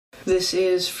This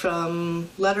is from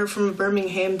Letter from a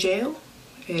Birmingham Jail,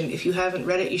 and if you haven't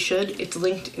read it, you should. It's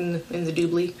linked in the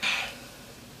doobly.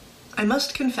 I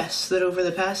must confess that over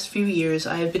the past few years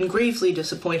I have been gravely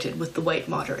disappointed with the white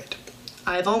moderate.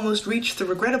 I have almost reached the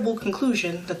regrettable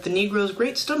conclusion that the Negro's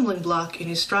great stumbling block in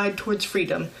his stride towards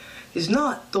freedom is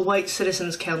not the white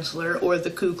citizens' counselor or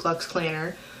the Ku Klux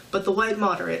Klanner, but the white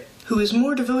moderate, who is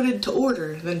more devoted to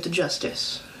order than to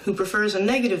justice, who prefers a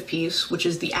negative peace, which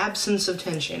is the absence of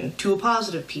tension, to a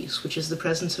positive peace, which is the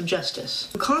presence of justice,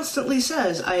 who constantly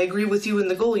says, I agree with you in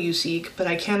the goal you seek, but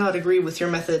I cannot agree with your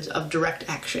methods of direct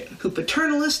action, who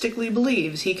paternalistically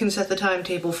believes he can set the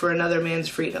timetable for another man's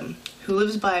freedom, who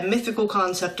lives by a mythical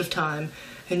concept of time,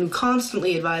 and who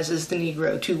constantly advises the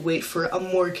Negro to wait for a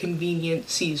more convenient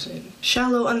season.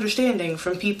 Shallow understanding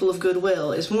from people of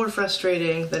goodwill is more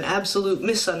frustrating than absolute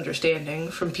misunderstanding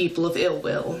from people of ill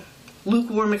will.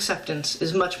 Lukewarm acceptance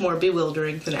is much more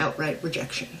bewildering than outright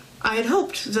rejection. I had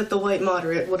hoped that the white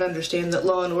moderate would understand that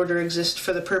law and order exist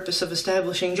for the purpose of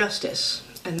establishing justice,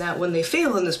 and that when they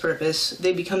fail in this purpose,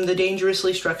 they become the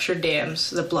dangerously structured dams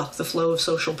that block the flow of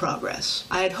social progress.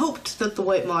 I had hoped that the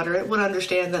white moderate would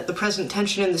understand that the present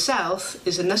tension in the South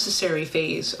is a necessary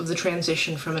phase of the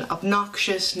transition from an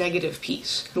obnoxious negative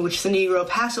peace, in which the Negro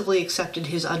passively accepted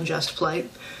his unjust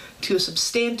plight, to a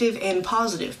substantive and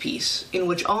positive peace, in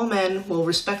which all men will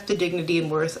respect the dignity and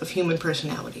worth of human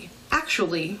personality.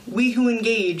 Actually, we who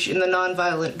engage in the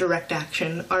nonviolent direct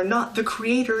action are not the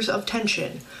creators of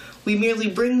tension. We merely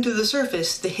bring to the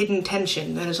surface the hidden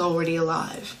tension that is already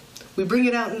alive. We bring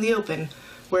it out in the open,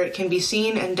 where it can be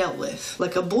seen and dealt with,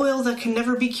 like a boil that can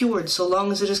never be cured so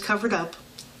long as it is covered up,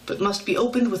 but must be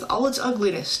opened with all its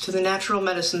ugliness to the natural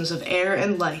medicines of air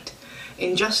and light.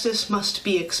 Injustice must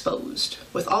be exposed,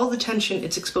 with all the tension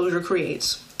its exposure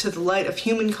creates, to the light of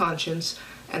human conscience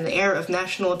and the air of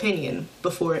national opinion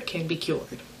before it can be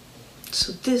cured.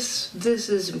 So this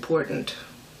is important.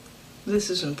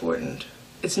 This is important.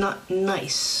 It's not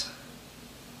nice,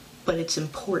 but it's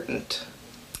important.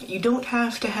 You don't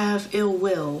have to have ill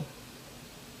will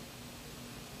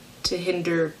to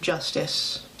hinder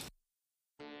justice.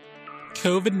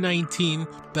 COVID-19,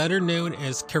 better known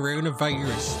as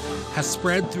coronavirus, has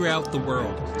spread throughout the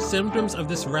world. Symptoms of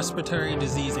this respiratory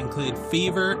disease include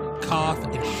fever, cough,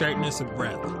 and shortness of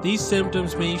breath. These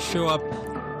symptoms may show up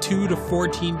 2 to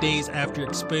 14 days after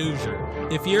exposure.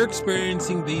 If you're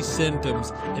experiencing these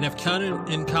symptoms and have come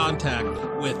in contact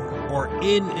with or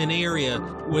in an area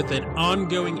with an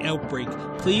ongoing outbreak,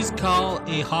 please call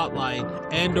a hotline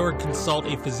and/or consult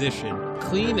a physician.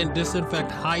 Clean and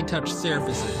disinfect high-touch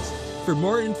surfaces. For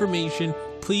more information,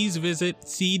 please visit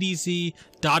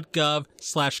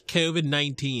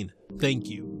cdc.gov/COVID-19. Thank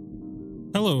you.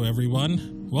 Hello,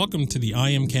 everyone. Welcome to the I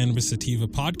Am Cannabis Sativa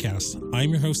podcast. I'm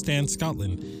your host, Dan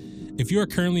Scotland. If you are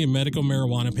currently a medical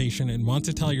marijuana patient and want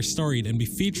to tell your story and be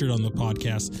featured on the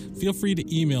podcast, feel free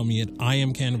to email me at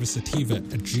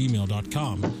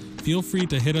iamcannabissativa@gmail.com. Feel free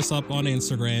to hit us up on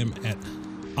Instagram at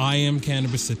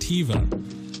iamcannabissativa.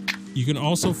 You can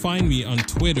also find me on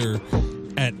Twitter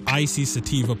at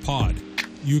ICSativaPod.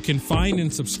 You can find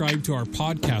and subscribe to our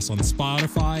podcast on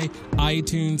Spotify,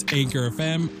 iTunes, Anchor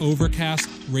FM, Overcast,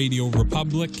 Radio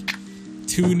Republic,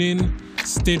 TuneIn,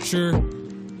 Stitcher,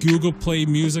 Google Play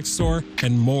Music Store,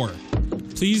 and more.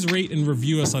 Please rate and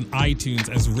review us on iTunes,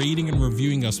 as rating and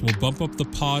reviewing us will bump up the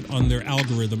pod on their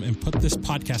algorithm and put this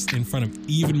podcast in front of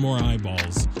even more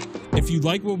eyeballs. If you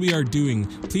like what we are doing,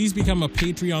 please become a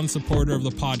Patreon supporter of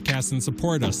the podcast and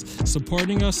support us.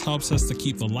 Supporting us helps us to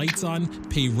keep the lights on,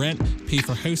 pay rent, pay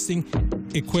for hosting,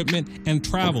 equipment, and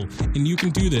travel. And you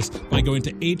can do this by going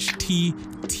to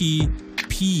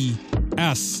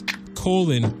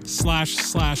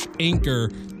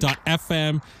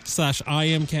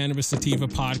https://anchor.fm/iamcannabissativa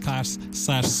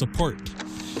podcast/support.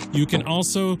 You can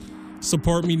also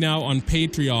support me now on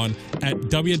Patreon at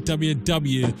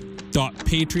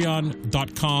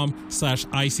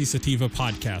www.patreon.com/ICSativa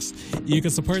podcast. You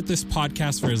can support this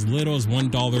podcast for as little as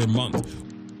 $1 a month.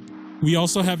 We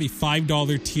also have a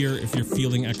 $5 tier if you're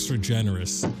feeling extra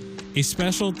generous. A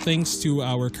special thanks to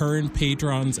our current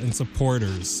patrons and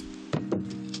supporters.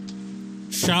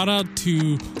 Shout out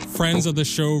to friends of the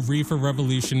show, Reefer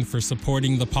Revolution, for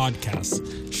supporting the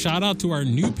podcast. Shout out to our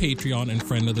new Patreon and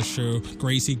friend of the show,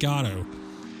 Gracie Gatto.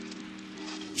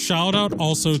 Shout out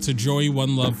also to Joey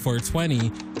One Love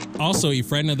 420, also a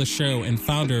friend of the show and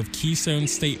founder of Keystone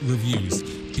State Reviews.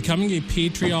 Becoming a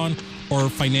Patreon or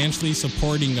financially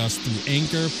supporting us through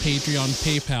Anchor, Patreon,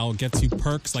 PayPal gets you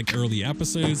perks like early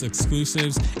episodes,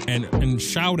 exclusives, and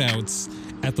shout outs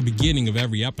at the beginning of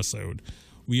every episode.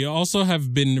 We also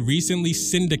have been recently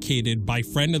syndicated by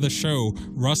friend of the show,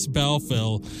 Russ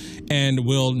Belfill, and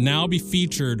will now be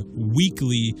featured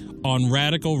weekly on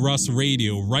Radical Russ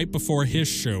Radio right before his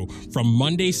show from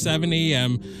Monday 7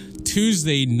 a.m.,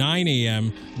 Tuesday 9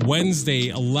 a.m., Wednesday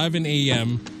 11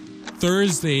 a.m.,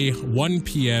 Thursday 1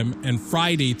 p.m., and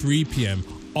Friday 3 p.m.,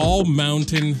 all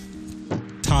mountain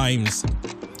times.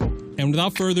 And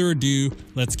without further ado,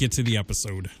 let's get to the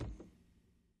episode.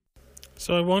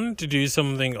 So I wanted to do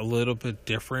something a little bit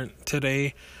different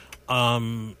today.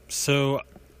 So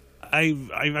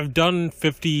I've done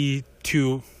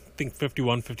 52, I think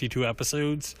 51, 52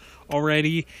 episodes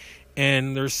already,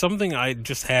 and there's something I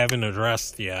just haven't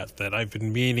addressed yet that I've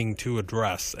been meaning to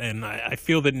address, and I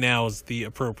feel that now is the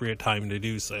appropriate time to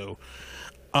do so.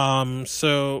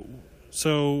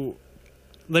 So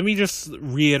let me just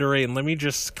reiterate and let me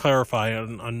just clarify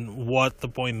on what the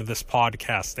point of this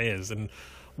podcast is and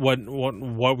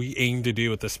what we aim to do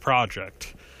with this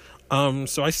project.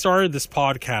 So I started this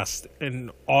podcast in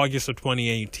August of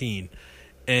 2018,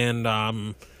 and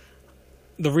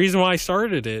the reason why I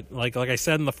started it, like I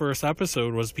said in the first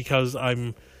episode, was because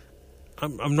I'm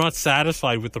not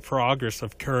satisfied with the progress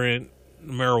of current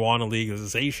marijuana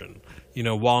legalization. You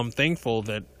know, while I'm thankful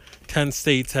that 10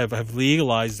 states have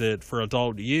legalized it for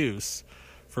adult use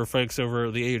for folks over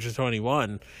the age of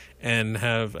 21 and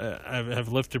have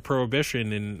lifted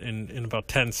prohibition in about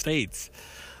 10 states,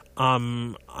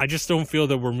 I just don't feel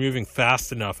that we're moving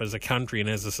fast enough as a country and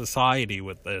as a society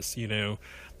with this. You know,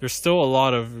 there's still a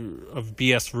lot of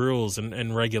BS rules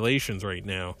and regulations right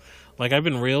now. Like I've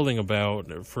been railing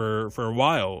about for a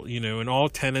while, you know, in all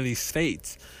 10 of these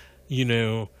states, you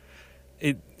know,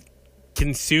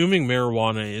 consuming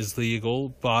marijuana is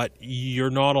legal, but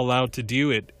you're not allowed to do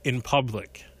it in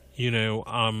public, you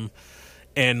know,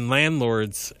 and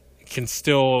landlords can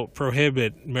still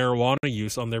prohibit marijuana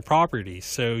use on their property.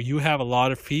 So you have a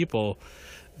lot of people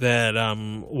that,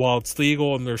 while it's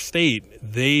legal in their state,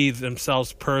 they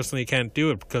themselves personally can't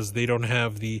do it because they don't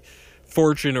have the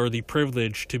fortune or the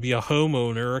privilege to be a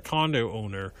homeowner or a condo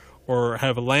owner or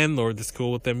have a landlord that's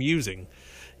cool with them using,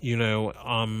 you know,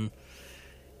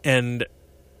 and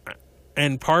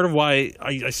part of why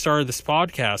I started this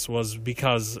podcast was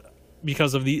because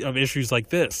of issues like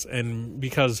this, and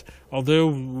because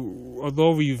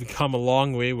although we've come a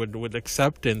long way with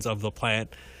acceptance of the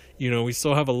plant, you know, we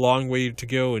still have a long way to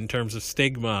go in terms of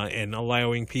stigma and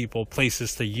allowing people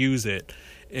places to use it,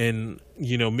 and,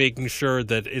 you know, making sure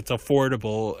that it's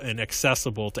affordable and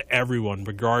accessible to everyone,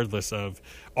 regardless of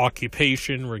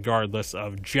occupation, regardless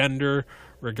of gender,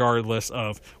 regardless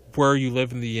of where you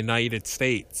live in the United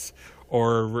States,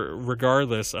 or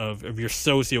regardless of your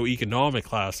socioeconomic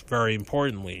class, very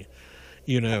importantly.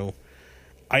 You know,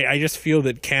 I just feel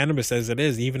that cannabis as it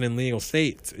is, even in legal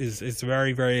states, is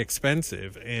very, very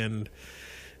expensive. And,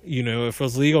 you know, if it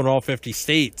was legal in all 50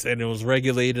 states and it was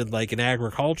regulated like an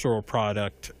agricultural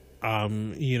product,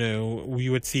 you know, we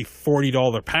would see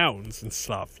 $40 pounds and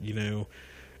stuff, you know,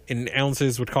 and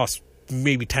ounces would cost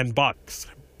maybe $10.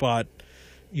 But,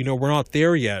 you know, we're not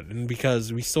there yet. And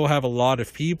because we still have a lot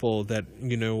of people that,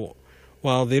 you know,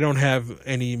 while they don't have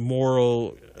any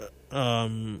moral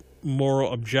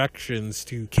objections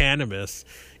to cannabis,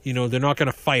 you know, they're not going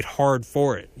to fight hard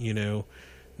for it. You know,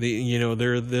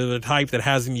 they're the type that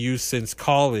hasn't used since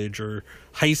college or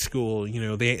high school. You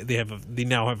know, they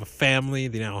now have a family,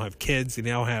 they now have kids, they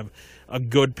now have a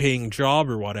good paying job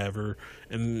or whatever,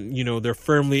 and, you know, they're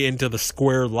firmly into the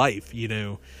square life, you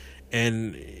know.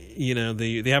 And, you know,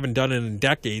 they haven't done it in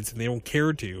decades, and they don't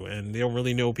care to, and they don't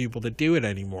really know people that do it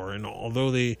anymore. And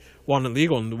although they want it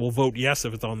legal and will vote yes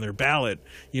if it's on their ballot,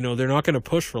 you know, they're not going to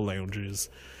push for lounges,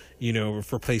 you know,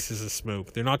 for places to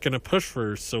smoke. They're not going to push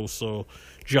for social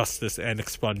justice and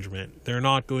expungement. They're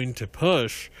not going to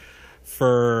push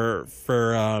for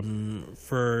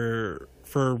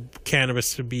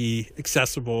cannabis to be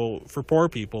accessible for poor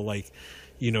people, like,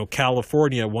 you know,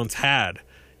 California once had,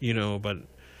 you know. But,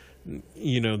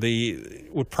 you know, they,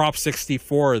 with Prop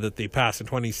 64 that they passed in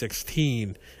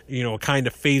 2016, you know, kind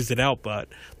of phased it out, but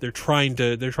they're trying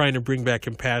to bring back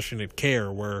compassionate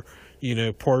care where, you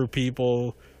know, poor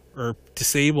people or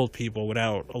disabled people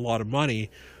without a lot of money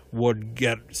would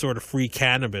get sort of free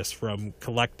cannabis from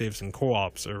collectives and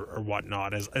co-ops or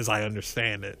whatnot, as I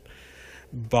understand it.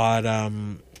 But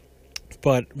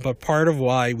part of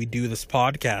why we do this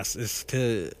podcast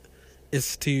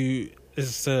is to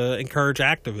encourage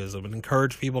activism and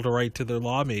encourage people to write to their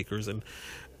lawmakers and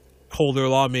hold their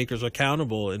lawmakers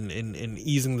accountable in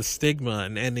easing the stigma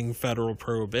and ending federal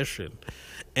prohibition.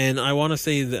 And I want to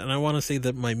say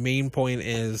that my main point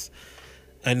is,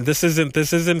 and this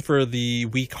isn't for the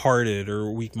weak-hearted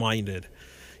or weak-minded,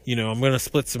 I'm going to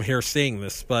split some hair saying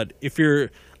this, but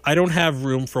I don't have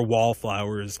room for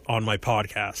wallflowers on my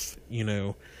podcast,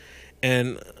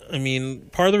 and I mean,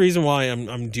 part of the reason why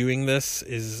I'm doing this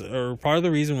or part of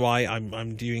the reason why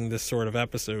I'm doing this sort of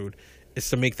episode is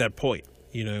to make that point.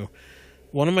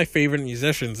 One of my favorite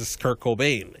musicians is Kurt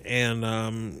Cobain,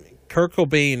 and Kurt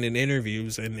Cobain in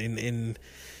interviews and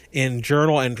in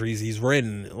journal entries he's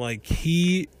written, like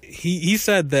he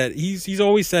said that he's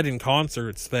always said in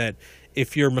concerts that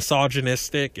if you're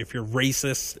misogynistic, if you're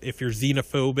racist, if you're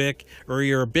xenophobic, or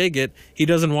you're a bigot, he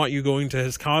doesn't want you going to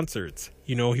his concerts.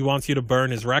 He wants you to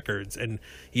burn his records, and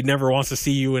he never wants to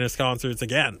see you in his concerts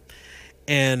again.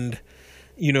 And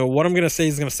what I'm going to say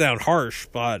is going to sound harsh,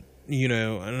 but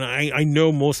and I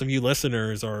know most of you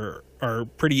listeners are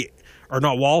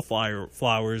not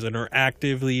wallflowers and are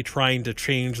actively trying to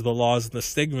change the laws and the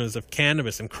stigmas of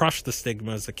cannabis and crush the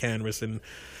stigmas of cannabis and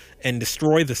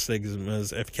destroy the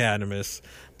stigmas of cannabis.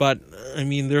 But I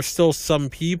mean, there's still some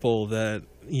people that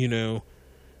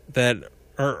that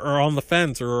are on the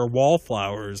fence or are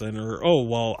wallflowers and are, oh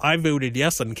well, I voted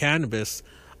yes on cannabis,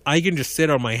 I can just sit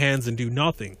on my hands and do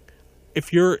nothing.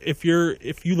 If you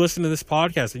listen to this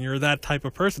podcast and you're that type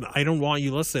of person, I don't want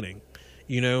you listening.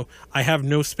 I have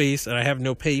no space and I have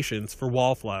no patience for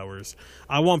wallflowers.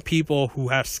 I want people who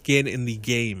have skin in the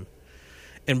game.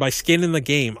 And by skin in the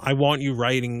game, I want you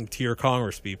writing to your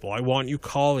congresspeople. I want you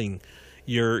calling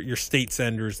your state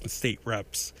senators and state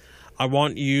reps. I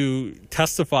want you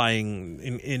testifying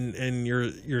in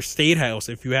your state house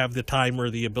if you have the time or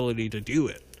the ability to do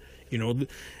it.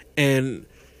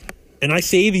 And I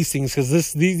say these things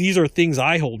because these are things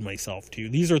I hold myself to.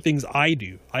 These are things I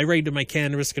do. I write to my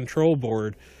Cannabis Control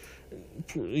Board,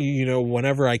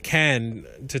 whenever I can,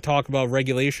 to talk about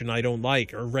regulation I don't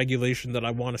like or regulation that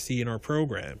I want to see in our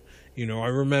program. I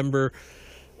remember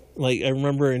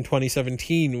in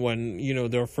 2017 when,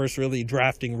 they were first really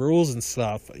drafting rules and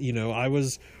stuff, I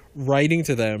was writing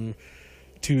to them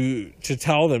to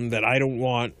tell them that I don't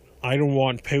want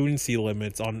potency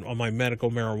limits on my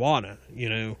medical marijuana.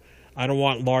 I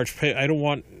don't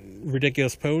want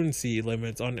ridiculous potency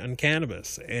limits on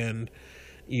cannabis. And,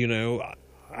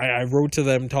 I wrote to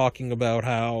them talking about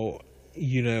how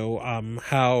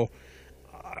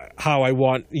I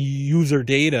want user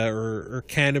data or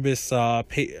cannabis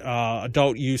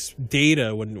adult use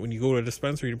data when you go to a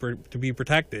dispensary to be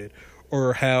protected,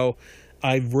 or how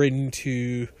I've written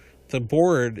to the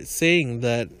board saying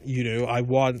that, I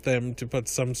want them to put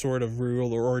some sort of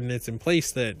rule or ordinance in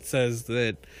place that says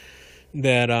that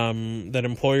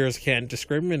employers can't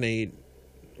discriminate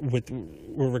with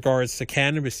regards to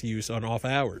cannabis use on off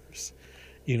hours.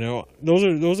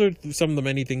 Those are some of the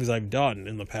many things I've done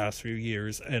in the past few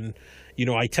years. And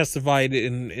I testified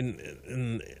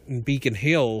in Beacon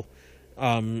Hill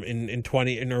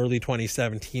in early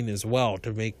 2017 as well,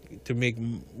 to make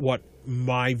what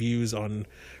my views on,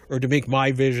 or to make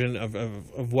my vision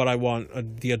of what I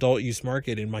want the adult use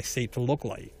market in my state to look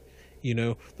like.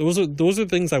 Those are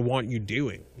things I want you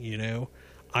doing.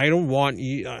 I don't want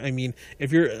you, I mean,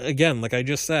 if you're, again, like I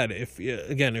just said,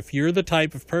 if you're the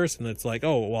type of person that's like,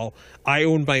 oh, well, I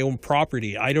own my own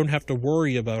property, I don't have to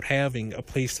worry about having a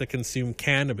place to consume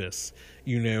cannabis,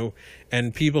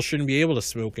 and people shouldn't be able to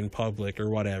smoke in public or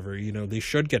whatever, they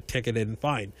should get ticketed and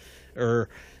fined, or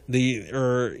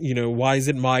why is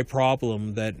it my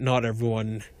problem that not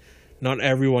everyone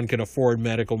can afford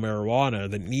medical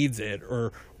marijuana that needs it?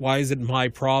 Or why is it my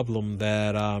problem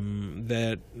that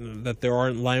there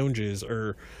aren't lounges?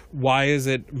 Or why is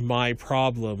it my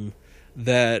problem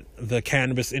that the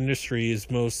cannabis industry is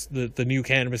the new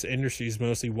cannabis industry is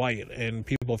mostly white and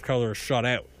people of color are shut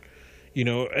out?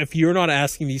 If you're not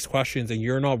asking these questions and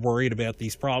you're not worried about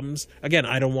these problems, again,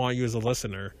 I don't want you as a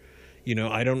listener.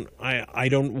 I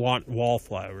don't want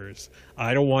wallflowers.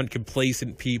 I don't want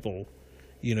complacent people.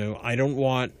 I don't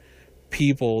want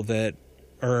people that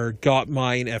are got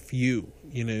mine FU.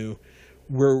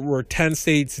 We're 10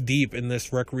 states deep in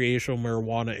this recreational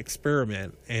marijuana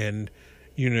experiment, and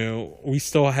we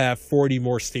still have 40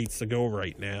 more states to go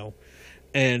right now.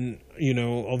 And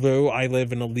although I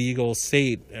live in a legal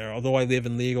state, although I live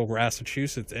in legal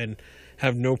Massachusetts and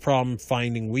have no problem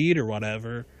finding weed or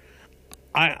whatever,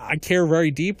 I care very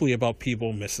deeply about people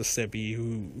in Mississippi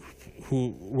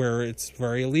where it's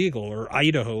very illegal, or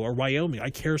Idaho or Wyoming. I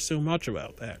care so much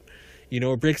about that.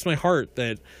 It breaks my heart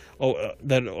that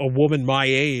a woman my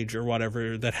age or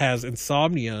whatever that has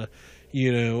insomnia,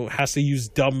 has to use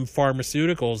dumb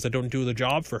pharmaceuticals that don't do the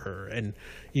job for her. And,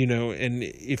 and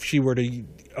if she were to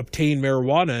obtain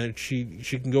marijuana, she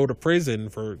can go to prison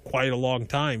for quite a long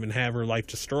time and have her life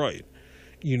destroyed.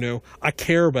 You know, I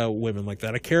care about women like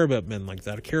that. I care about men like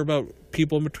that. I care about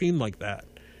people in between like that,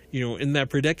 you know, in that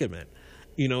predicament.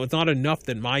 You know, it's not enough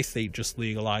that my state just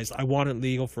legalized. I want it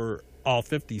legal for all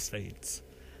 50 states,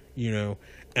 you know,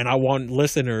 and I want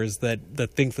listeners that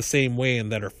think the same way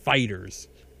and that are fighters,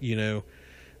 you know,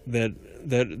 that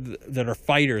are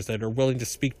fighters, that are willing to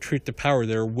speak truth to power,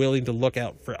 that are willing to look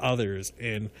out for others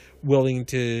and willing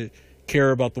to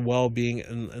care about the well-being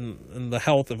and the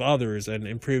health of others and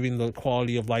improving the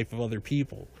quality of life of other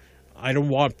people. I don't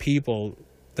want people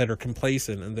that are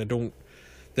complacent and that don't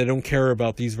care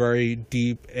about these very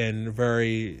deep and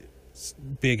very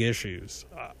big issues.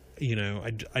 You know,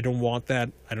 I don't want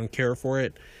that. I don't care for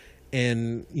it.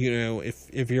 And you know,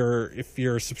 if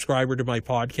you're a subscriber to my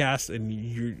podcast and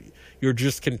you're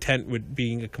just content with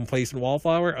being a complacent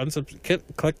wallflower,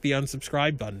 click the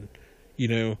unsubscribe button.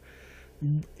 You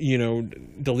know,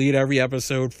 delete every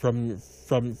episode from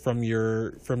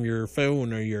your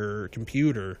phone or your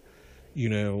computer. You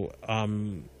know,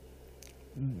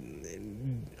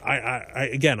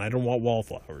 I don't want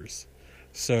wallflowers.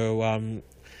 So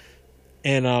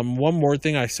one more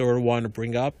thing I sort of want to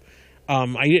bring up.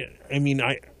 I'm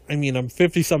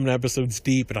 50 something episodes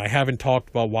deep, and I haven't talked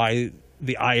about why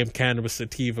the I Am Cannabis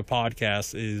Sativa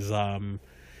podcast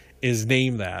is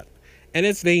named that. And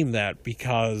it's named that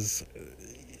because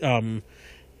I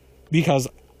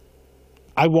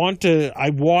want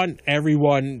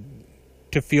everyone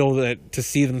to feel that, to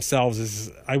see themselves as,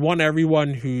 I want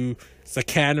everyone who's a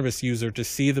cannabis user to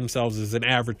see themselves as an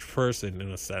average person,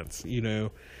 in a sense. You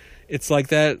know, it's like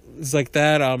that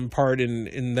part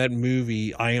in that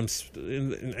movie, I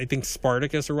think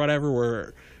Spartacus or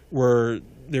whatever, where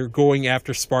they're going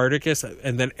after Spartacus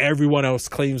and then everyone else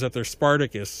claims that they're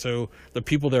Spartacus. So the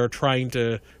people that are trying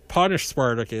to punish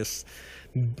Spartacus,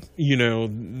 you know,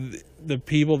 the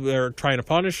people that are trying to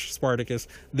punish Spartacus,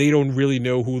 they don't really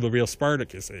know who the real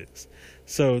Spartacus is.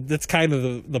 So that's kind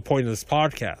of the point of this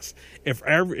podcast.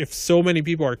 If so many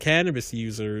people are cannabis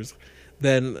users,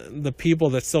 then the people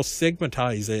that still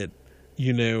stigmatize it,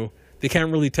 you know, they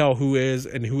can't really tell who is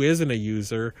and who isn't a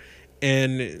user.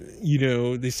 And, you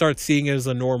know, they start seeing it as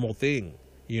a normal thing.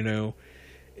 You know,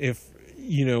 if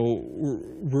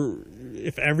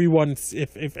everyone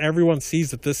sees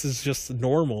that this is just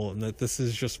normal and that this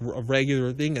is just a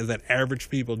regular thing and that average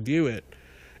people do it,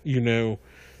 you know,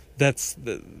 that's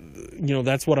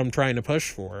what I'm trying to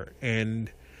push for. And,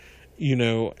 you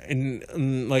know,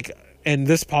 and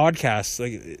this podcast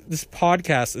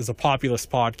is a populist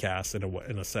podcast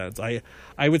in a sense. I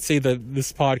would say that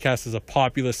this podcast is a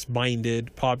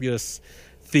populist-minded,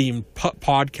 populist-themed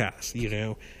podcast. You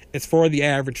know, it's for the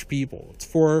average people. It's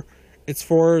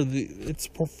for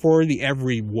the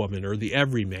every woman or the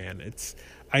every man.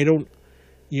 I'm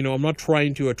not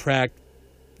trying to attract,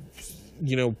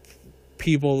 you know,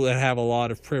 people that have a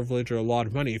lot of privilege or a lot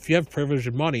of money. If you have privilege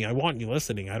and money, I want you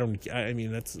listening. I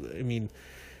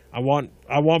want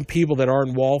people that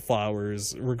aren't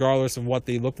wallflowers, regardless of what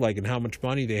they look like and how much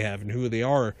money they have and who they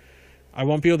are. I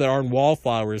want people that aren't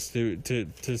wallflowers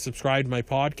to subscribe to my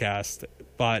podcast.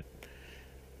 But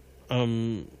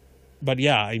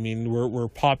yeah, I mean, we're a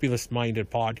populist-minded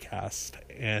podcast,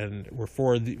 and we're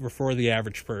for the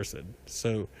average person.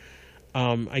 So,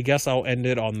 I guess I'll end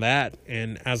it on that.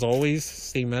 And as always,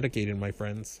 stay medicated, my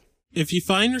friends. If you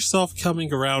find yourself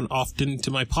coming around often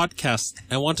to my podcast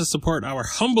and want to support our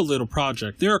humble little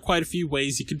project, there are quite a few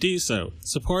ways you could do so.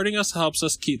 Supporting us helps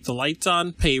us keep the lights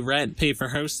on, pay rent, pay for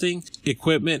hosting,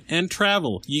 equipment, and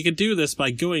travel. You can do this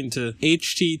by going to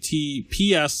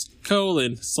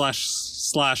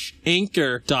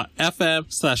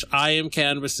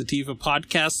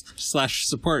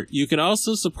https://anchor.fm/IamCannabisSativa/support. You can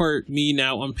also support me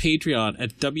now on Patreon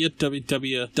at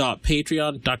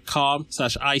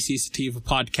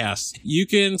www.patreon.com/ICSativapodcast. You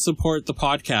can support the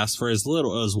podcast for as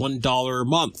little as $1 a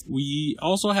month. We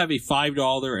also have a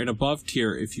 $5 and above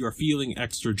tier if you are feeling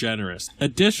extra generous.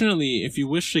 Additionally, if you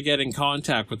wish to get in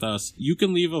contact with us, you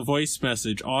can leave a voice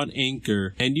message on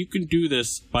Anchor, and you can do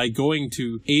this by going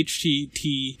to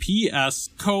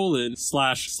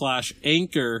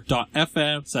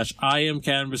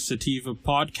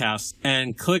https://anchor.fm/IamCannabisSativapodcast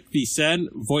and click the send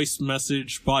voice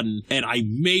message button, and I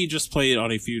may just play it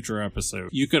on a future episode.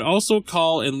 You can also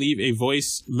call and leave a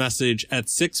voice message at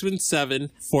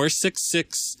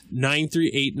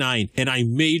 617-466-9389, and I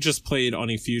may just play it on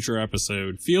a future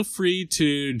episode. Feel free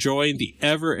to join the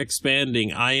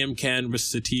ever-expanding I Am Cannabis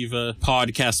Sativa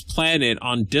podcast planet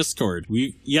on Discord.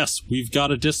 We've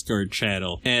got a Discord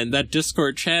channel, and that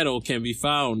Discord channel can be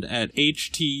found at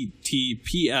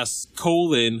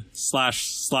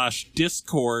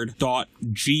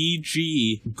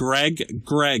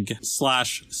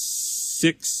https://discord.gg/greg/6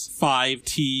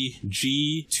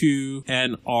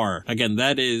 65TG2NR. Again,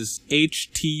 that is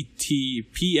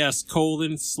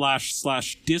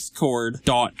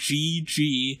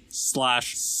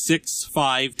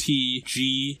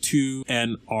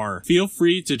https://discord.gg/65TG2NR. Feel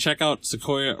free to check out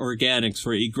Sequoia Organics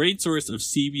for a great source of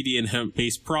CBD and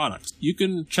hemp-based products. You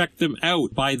can check them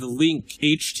out by the link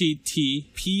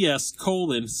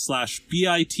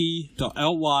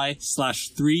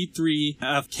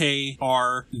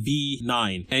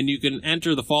https://bit.ly/33FKRV9, and you can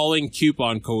enter the following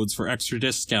coupon codes for extra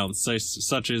discounts,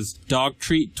 such as Dog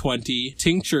Treat 20,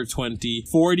 Tincture 20,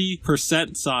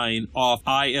 40% off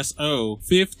ISO,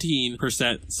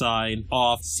 15%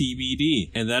 off CBD,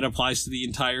 and that applies to the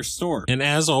entire store. And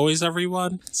as always,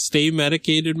 everyone, stay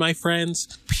medicated, my friends.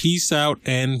 Peace out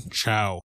and ciao.